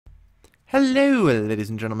Hello, ladies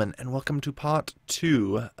and gentlemen, and welcome to part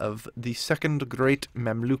 2 of the Second Great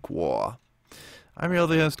Mamluk War. I'm your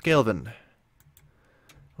other host, Galvin,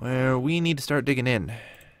 where we need to start digging in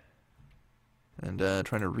and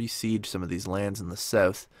trying to re-siege some of these lands in the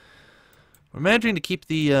south. We're managing to keep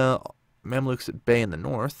the Mamluks at bay in the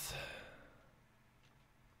north.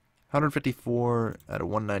 154 out of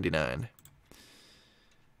 199.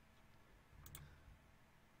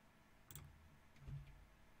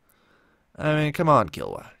 I mean, come on,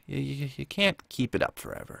 Kilwa. You can't keep it up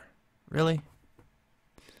forever. Really?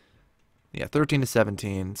 Yeah, 13 to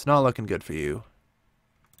 17. It's not looking good for you.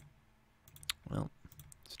 Well,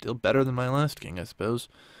 still better than my last king, I suppose.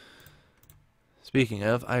 Speaking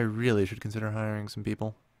of, I really should consider hiring some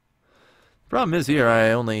people. The problem is here, I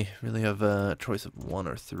only really have a choice of 1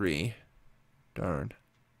 or 3. Darn.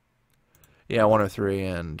 Yeah, 1 or 3,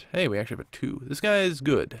 and hey, we actually have a 2. This guy is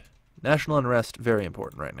good. National unrest, very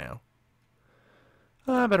important right now.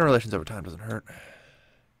 Better relations over time doesn't hurt.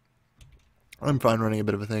 I'm fine running a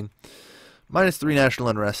bit of a thing. -3 national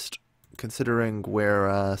unrest, considering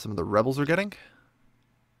where some of the rebels are getting.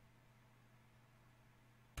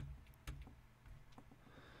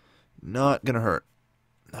 Not gonna hurt.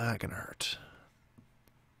 Not gonna hurt.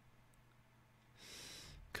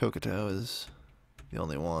 Kokoto is the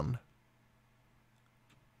only one.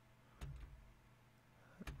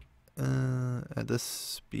 At this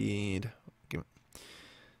speed...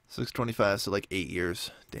 625, so like 8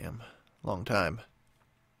 years. Damn. Long time.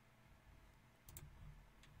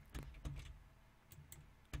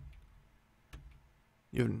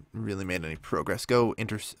 You haven't really made any progress. Go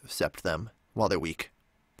intercept them while they're weak.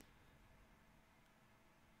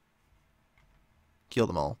 Kill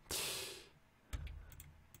them all.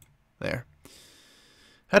 There.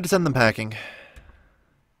 Had to send them packing.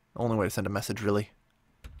 Only way to send a message, really.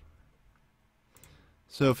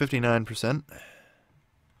 So 59%.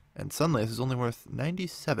 And Sunlace is only worth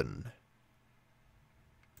 97.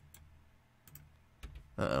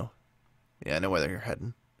 Uh-oh. Yeah, I know where they're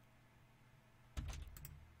heading.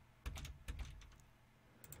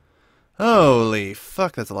 Holy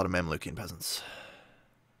fuck, that's a lot of Mamlukian peasants.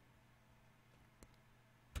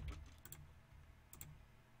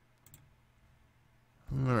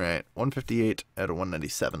 Alright, 158 out of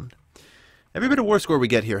 197. Every bit of war score we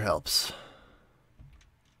get here helps.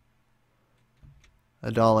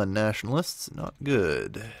 Adalan nationalists, not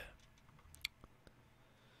good.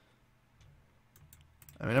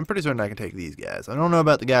 I mean, I'm pretty certain I can take these guys. I don't know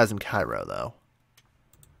about the guys in Cairo, though.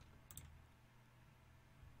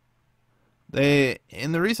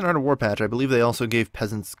 In the recent Art of War patch, I believe they also gave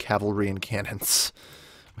peasants cavalry and cannons,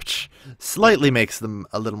 which slightly makes them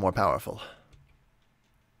a little more powerful.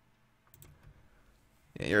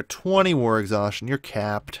 Yeah, you're at 20 war exhaustion, you're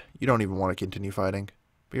capped. You don't even want to continue fighting,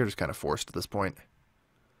 but you're just kind of forced at this point.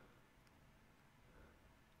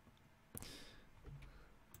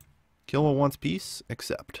 Kilwa wants peace?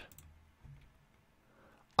 Accept.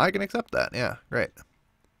 I can accept that, yeah, great.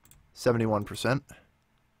 71%.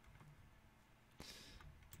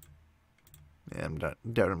 Yeah, I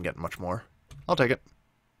doubt I'm getting much more. I'll take it.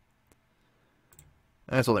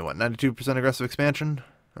 And it's only, what, 92% aggressive expansion?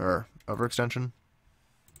 Or overextension?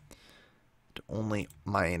 Only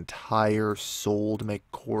my entire soul to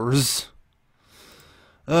make cores.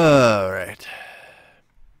 Alright.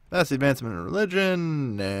 That's the advancement in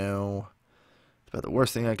religion. No. It's about the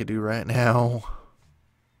worst thing I could do right now.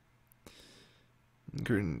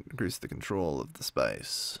 Increase the control of the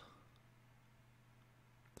spice.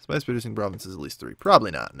 Spice producing provinces at least 3.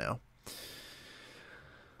 Probably not, no.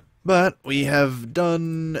 But we have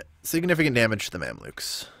done significant damage to the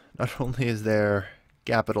Mamluks. Not only is their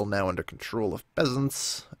capital now under control of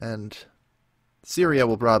peasants, and Syria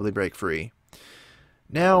will probably break free.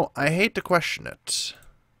 Now, I hate to question it.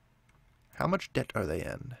 How much debt are they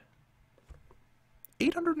in?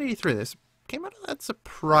 883. This came out of that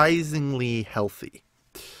surprisingly healthy.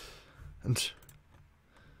 And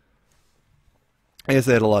I guess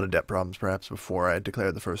they had a lot of debt problems, perhaps, before I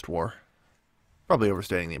declared the first war. Probably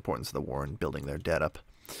overstating the importance of the war and building their debt up.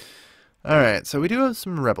 Alright, so we do have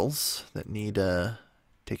some rebels that need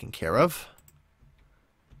taken care of.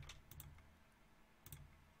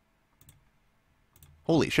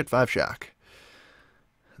 Holy shit, 5 shock.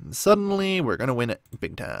 And suddenly, we're gonna win it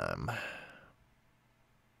big time.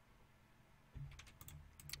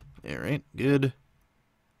 Alright, good.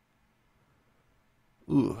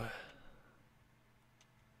 Ooh.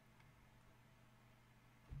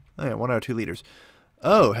 Oh yeah, 1 out of 2 leaders.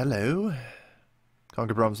 Oh, hello.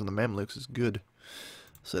 Conquer problems in the Mamluks is good.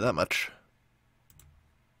 I'll say that much.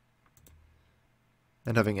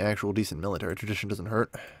 And having actual decent military tradition doesn't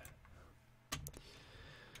hurt.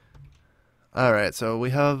 Alright, so we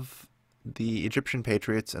have the Egyptian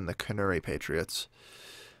Patriots and the Canary Patriots.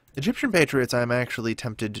 Egyptian Patriots I'm actually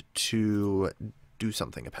tempted to do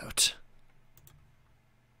something about.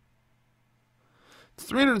 It's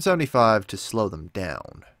 375 to slow them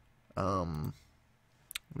down,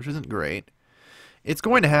 which isn't great. It's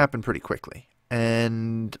going to happen pretty quickly,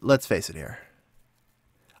 and let's face it here.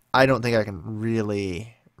 I don't think I can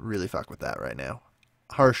really fuck with that right now.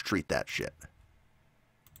 Harsh treat that shit.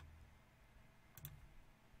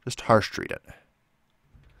 Just harsh treat it.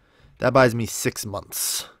 That buys me 6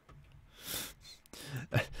 months.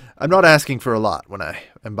 I'm not asking for a lot when I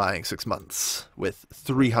am buying 6 months with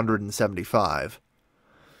 375.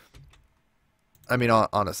 I mean,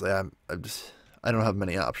 honestly, I don't have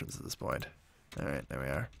many options at this point. All right, there we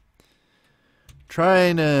are.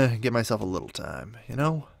 Trying to get myself a little time, you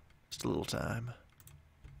know? Just a little time.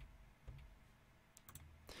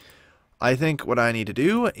 I think what I need to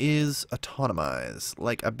do is autonomize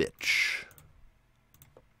like a bitch.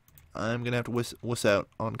 I'm gonna have to wuss out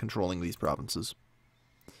on controlling these provinces.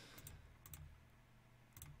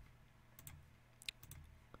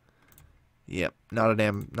 Yep, not a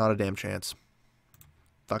damn chance.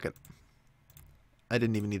 Fuck it. I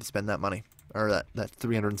didn't even need to spend that money. Or that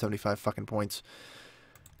 375 fucking points.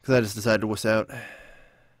 Because I just decided to wuss out.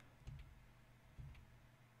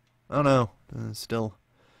 Oh no. Still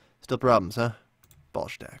problems, huh?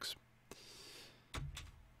 Bolsh tax.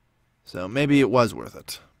 So maybe it was worth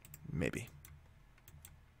it. Maybe.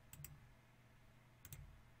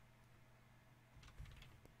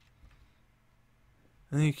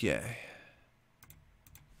 Okay.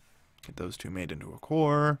 Get those two made into a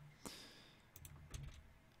core.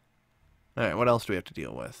 Alright, what else do we have to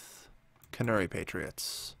deal with? Canary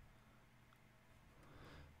Patriots.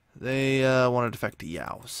 They want to defect to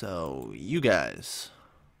Yao, so you guys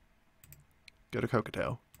go to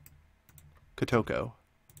Kokoto. Kotoko.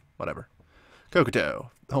 Whatever.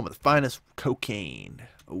 Kokoto, home of the finest cocaine.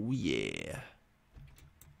 Oh yeah.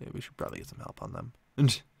 Yeah, we should probably get some help on them.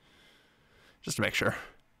 Just to make sure.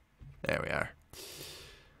 There we are.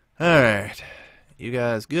 Alright. You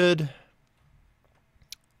guys good?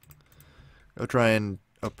 Go try and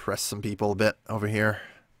oppress some people a bit over here.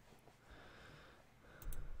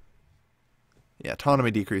 Yeah,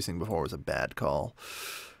 autonomy decreasing before was a bad call.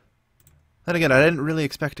 Then again, I didn't really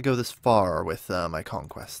expect to go this far with my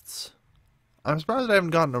conquests. I'm surprised I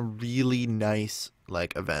haven't gotten a really nice,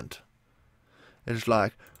 like, event. It's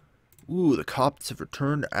like, ooh, the Copts have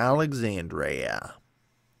returned to Alexandria.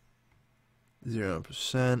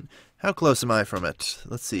 0%. How close am I from it?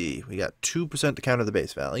 Let's see. We got 2% to counter the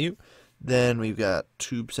base value. Then we've got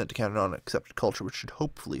 2% to counter non-accepted culture, which should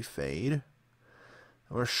hopefully fade.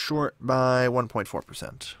 We're short by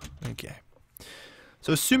 1.4%. Okay.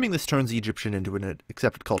 So assuming this turns the Egyptian into an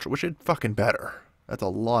accepted culture, which it fucking better. That's a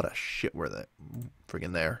lot of shit worth it.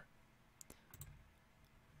 Friggin' there.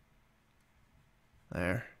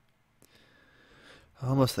 There.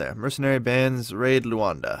 Almost there. Mercenary bands raid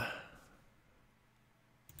Luanda.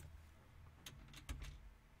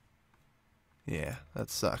 Yeah, that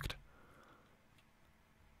sucked.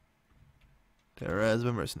 Terrorized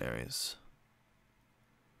by mercenaries.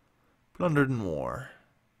 Plundered in war.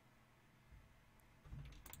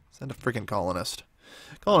 Send a freaking colonist.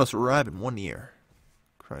 Colonists arrive in 1 year.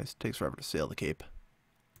 Christ, takes forever to sail the Cape.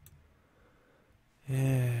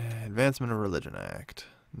 Yeah, Advancement of Religion Act.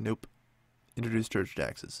 Nope. Introduce church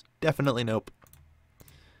taxes. Definitely nope.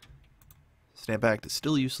 Stamp Act is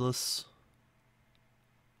still useless.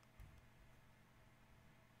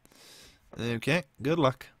 Okay, good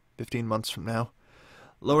luck. 15 months from now.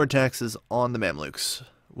 Lower taxes on the Mamluks.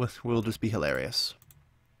 Will just be hilarious.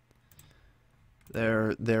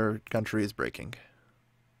 Their country is breaking.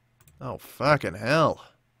 Oh, fucking hell.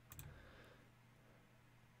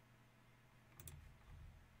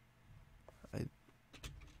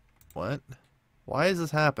 What? Why is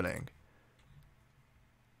this happening?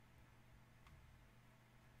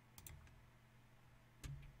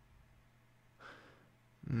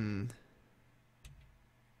 I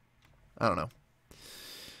don't know.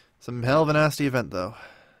 Some hell of a nasty event, though.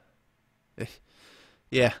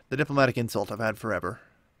 Yeah, the diplomatic insult I've had forever.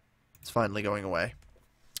 It's finally going away.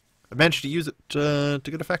 I managed to use it to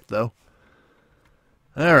good effect, though.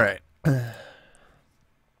 Alright.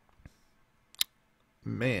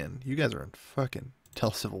 Man, you guys are in fucking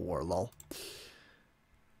Civil War, lol.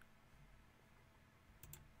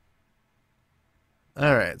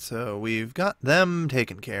 Alright, so we've got them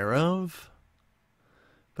taken care of.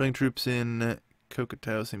 Putting troops in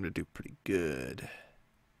Kokoto seemed to do pretty good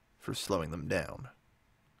for slowing them down.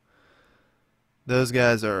 Those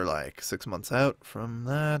guys are like 6 months out from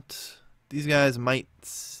that. These guys might...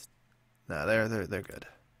 Nah, they're good.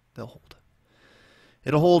 They'll hold.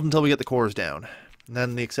 It'll hold until we get the cores down. And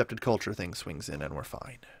then the accepted culture thing swings in and we're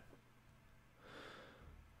fine.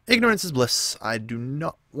 Ignorance is bliss. I do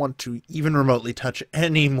not want to even remotely touch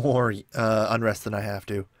any more unrest than I have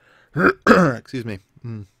to. Excuse me.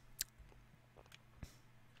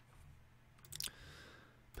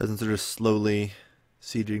 Peasants are just slowly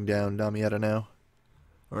sieging down Damietta now.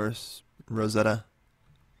 Or Rosetta.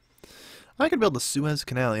 I could build the Suez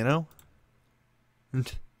Canal, you know?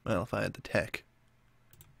 Well, if I had the tech.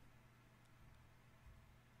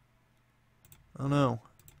 Oh no.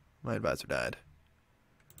 My advisor died.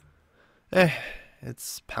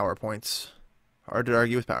 It's PowerPoints. Hard to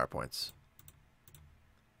argue with PowerPoints.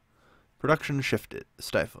 Production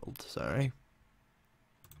stifled, sorry.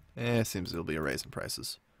 Seems it'll be a raise in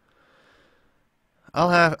prices.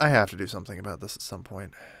 I have to do something about this at some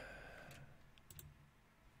point.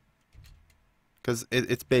 Because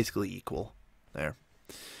it's basically equal. There.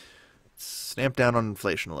 Stamp down on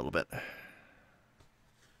inflation a little bit.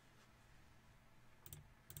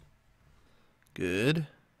 Good.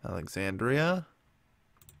 Alexandria.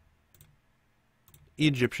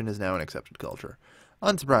 Egyptian is now an accepted culture.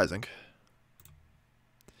 Unsurprising.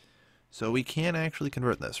 So we can actually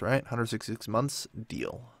convert this, right? 166 months,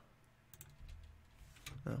 deal.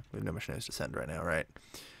 Oh, we have no missionaries to send right now, right?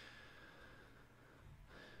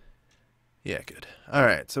 Yeah, good.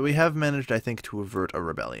 Alright, so we have managed, I think, to avert a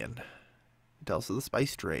rebellion. It also the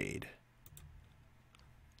spice trade.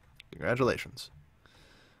 Congratulations.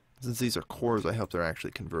 Since these are cores, I hope they're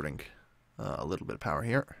actually converting a little bit of power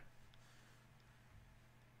here.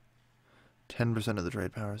 10% of the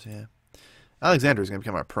trade powers, yeah. Alexandria is going to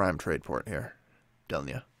become our prime trade port here.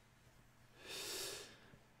 Delnia.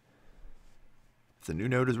 If the new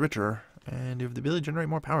node is richer, and you have the ability to generate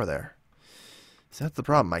more power there. So that's the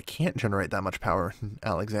problem. I can't generate that much power in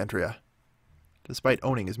Alexandria, despite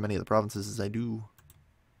owning as many of the provinces as I do.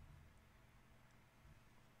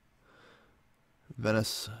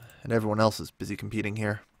 Venice and everyone else is busy competing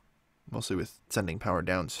here, mostly with sending power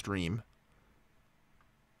downstream.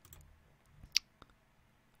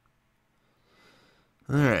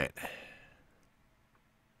 Alright.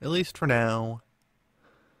 At least for now,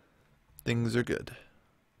 things are good.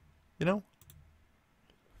 You know?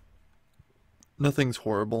 Nothing's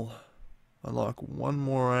horrible. Unlock one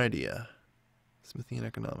more idea. Smithian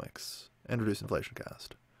economics. And reduce inflation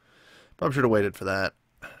cost. Probably should have waited for that.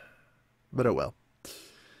 But oh well.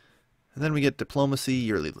 And then we get diplomacy,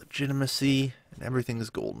 yearly legitimacy, and everything is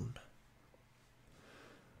golden.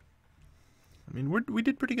 I mean, we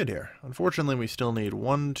did pretty good here. Unfortunately, we still need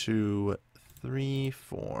 1, 2, 3,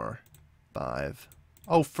 4, 5.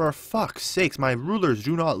 Oh, for fuck's sakes, my rulers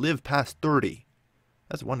do not live past 30.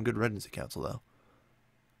 That's one good Regency Council, though.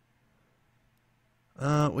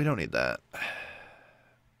 We don't need that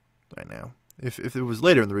right now. If it was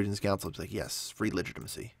later in the Regency Council, it's like, yes, free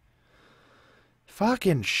legitimacy.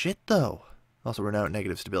 Fucking shit, though. Also, we're now at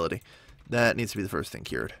negative stability. That needs to be the first thing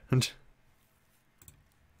cured.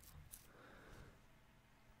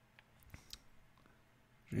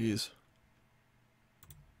 Jeez.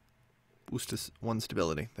 Boost us 1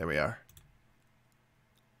 stability. There we are.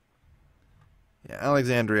 Yeah,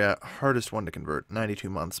 Alexandria, hardest one to convert. 92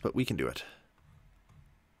 months, but we can do it.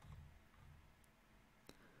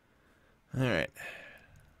 Alright.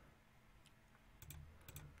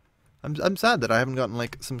 I'm sad that I haven't gotten,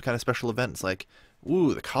 like, some kind of special events, like,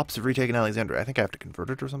 ooh, the cops have retaken Alexandria. I think I have to convert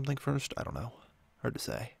it or something first. I don't know. Hard to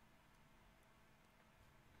say.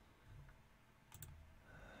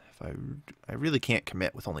 I really can't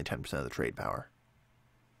commit with only 10% of the trade power.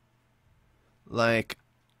 Like,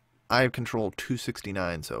 I've controlled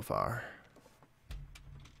 269 so far.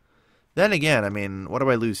 Then again, I mean, what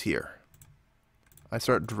do I lose here? I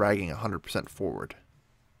start dragging 100% forward.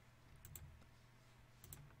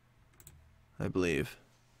 I believe.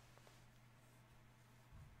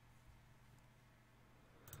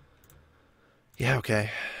 Yeah,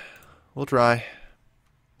 okay. We'll try.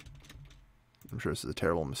 I'm sure this is a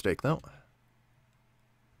terrible mistake, though.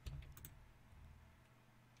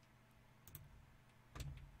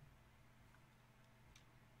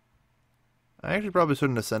 I actually probably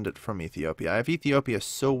shouldn't have sent it from Ethiopia. I have Ethiopia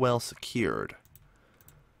so well secured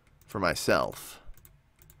for myself.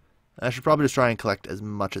 I should probably just try and collect as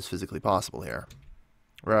much as physically possible here,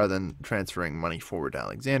 rather than transferring money forward to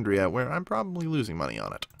Alexandria, where I'm probably losing money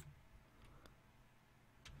on it.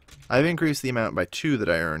 I've increased the amount by 2 that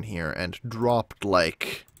I earn here, and dropped,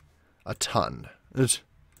 like, a ton. Like,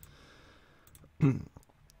 I'm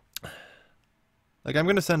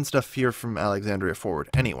going to send stuff here from Alexandria forward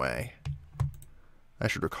anyway. I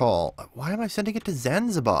should recall. Why am I sending it to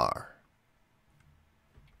Zanzibar?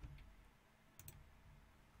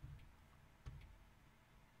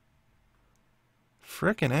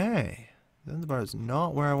 Frickin' A. Zanzibar is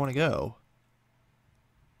not where I want to go.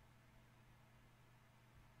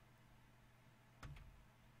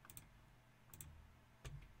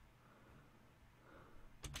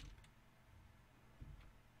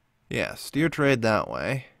 Yeah, steer trade that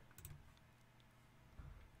way.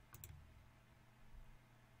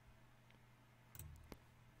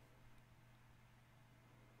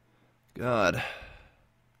 God.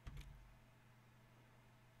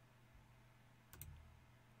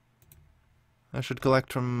 I should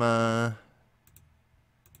collect from,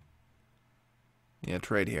 yeah,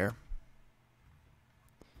 trade here.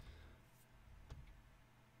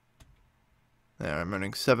 There, I'm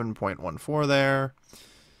earning 7.14 there.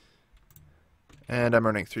 And I'm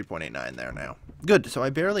earning 3.89 there now. Good, so I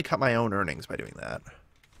barely cut my own earnings by doing that.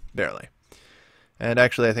 Barely. And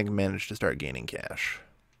actually, I think I managed to start gaining cash.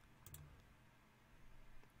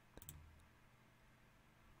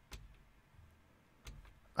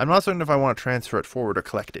 I'm not certain if I want to transfer it forward or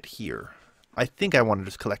collect it here. I think I want to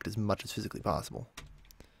just collect as much as physically possible.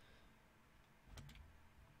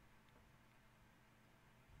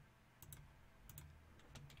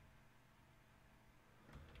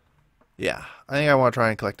 Yeah, I think I want to try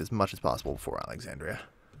and collect as much as possible before Alexandria.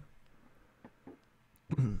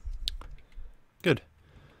 Good.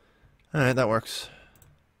 Alright, that works.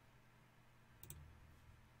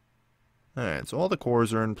 Alright, so all the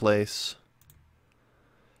cores are in place.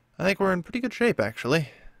 I think we're in pretty good shape, actually.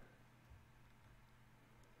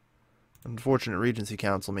 Unfortunate Regency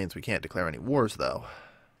Council means we can't declare any wars, though.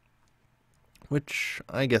 Which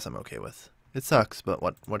I guess I'm okay with. It sucks, but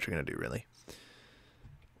what you gonna do, really?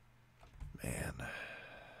 Man.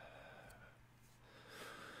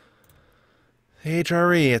 The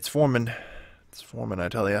HRE, it's forming. It's forming, I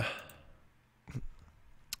tell ya.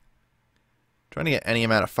 Trying to get any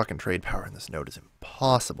amount of fucking trade power in this node is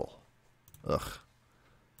impossible. Ugh.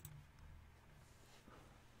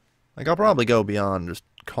 Like, I'll probably go beyond just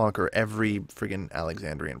conquer every friggin'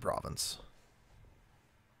 Alexandrian province.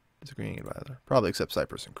 Disagreeing advisor. Probably except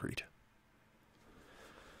Cyprus and Crete.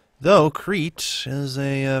 Though, Crete is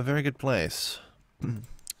a very good place.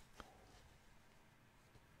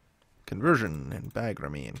 Conversion in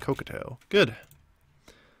Bagrami and Kokoto. Good.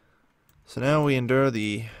 So now we endure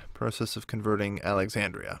the process of converting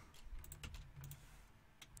Alexandria.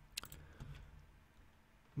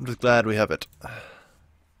 I'm just glad we have it.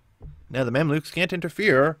 Now the Mamluks can't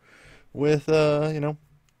interfere with, you know,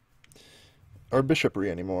 our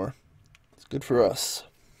bishopry anymore. It's good for us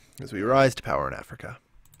as we rise to power in Africa.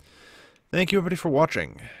 Thank you everybody for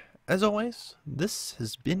watching. As always, this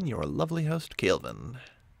has been your lovely host, Calvin,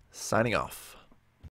 signing off.